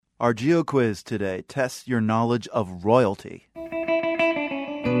Our Geo Quiz today tests your knowledge of royalty.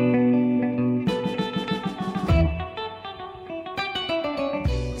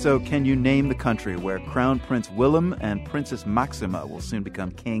 So, can you name the country where Crown Prince Willem and Princess Maxima will soon become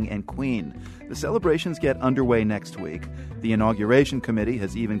king and queen? The celebrations get underway next week. The inauguration committee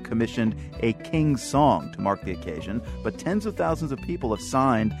has even commissioned a king's song to mark the occasion, but tens of thousands of people have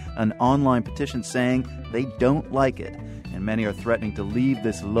signed an online petition saying they don't like it. And many are threatening to leave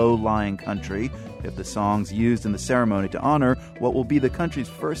this low-lying country if the song's used in the ceremony to honor what will be the country's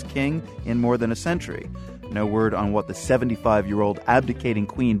first king in more than a century. No word on what the 75-year-old abdicating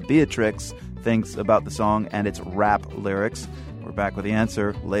Queen Beatrix thinks about the song and its rap lyrics. We're back with the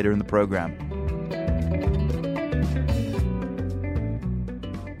answer later in the program.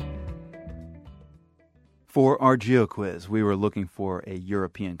 For our Geo Quiz, we were looking for a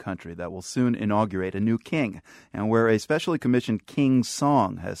European country that will soon inaugurate a new king, and where a specially commissioned king's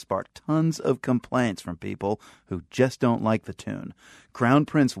song has sparked tons of complaints from people who just don't like the tune. Crown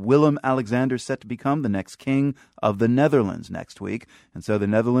Prince Willem-Alexander is set to become the next king of the Netherlands next week, and so the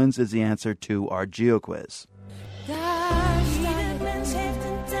Netherlands is the answer to our Geo Quiz.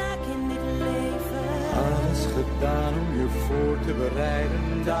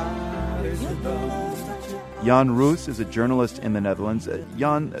 Jan Roos is a journalist in the Netherlands.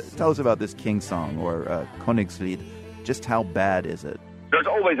 Jan, tell us about this King song, or Koningslied. Just how bad is it? There's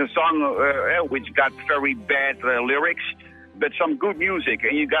always a song which got very bad lyrics, but some good music.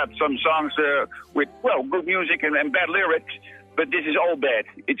 And you got some songs with, good music and bad lyrics, but this is all bad.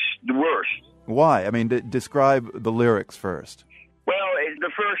 It's the worst. Why? I mean, describe the lyrics first. Well, the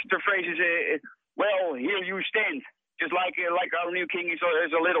phrase is, here you stand. Just like our new king is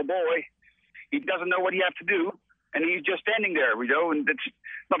a little boy. He doesn't know what he has to do, and he's just standing there, and that's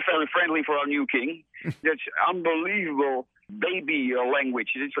not very friendly for our new king. That's unbelievable baby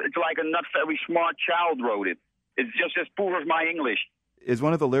language. It's like a not very smart child wrote it. It's just as poor as my English. Is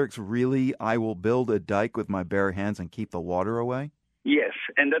one of the lyrics really, I will build a dike with my bare hands and keep the water away? Yes,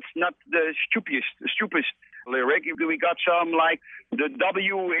 and that's not the stupidest lyric. We got some like, the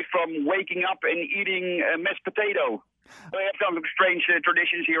W is from waking up and eating mashed potato. We have some strange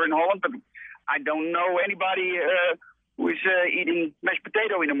traditions here in Holland, but I don't know anybody who is eating mashed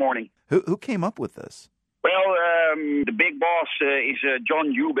potato in the morning. Who came up with this? Well, the big boss is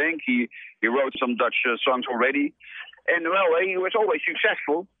John Eubank. He wrote some Dutch songs already. And, he was always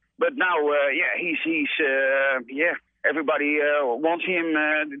successful. But now, everybody wants him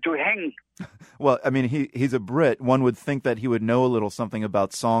to hang. Well, I mean, he's a Brit. One would think that he would know a little something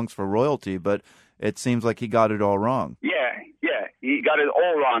about songs for royalty, but it seems like he got it all wrong. Yeah, he got it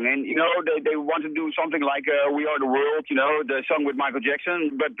all wrong. And, they want to do something like We Are the World, the song with Michael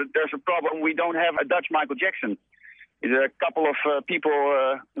Jackson. But there's a problem. We don't have a Dutch Michael Jackson. There's a couple of people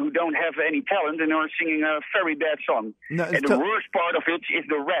who don't have any talent and are singing a very bad song. No, and the worst part of it is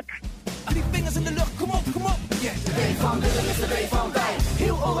the rap. Die vingers in de lucht, kom op, kom op. Yeah. De W van Willem is de W van wij.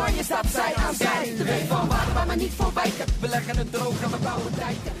 Heel Oranje staat zij aan zij. De W van water waar maar niet voor wijken. We leggen het droog en we bouwen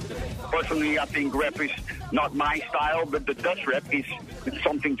dijken. Personally, I think rap is not my style, but the Dutch rap is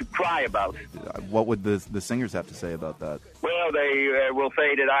something to cry about. What would the singers have to say about that? Well, they will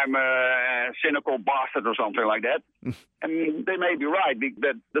say that I'm a cynical bastard or something like that. And they may be right,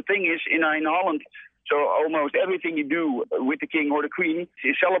 but the thing is, in Holland, so almost everything you do with the king or the queen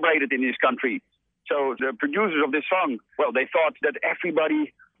is celebrated in this country. So the producers of this song, they thought that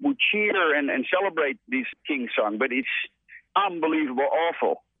everybody would cheer and celebrate this king song, but it's unbelievable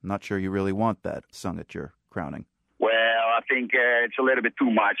awful. Not sure you really want that sung at your crowning. Well, I think it's a little bit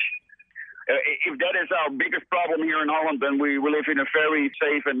too much. If that is our biggest problem here in Holland, then we live in a very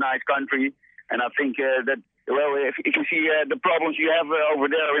safe and nice country. And I think that, if you see the problems you have over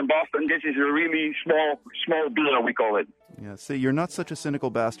there in Boston, this is a really small beer, we call it. Yeah, see, you're not such a cynical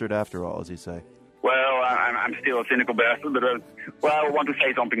bastard after all, as you say. Well, I'm still a cynical bastard, but I want to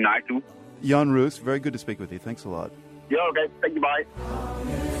say something nice too. Jan Roos, very good to speak with you. Thanks a lot. Yeah, okay. Thank you, bye.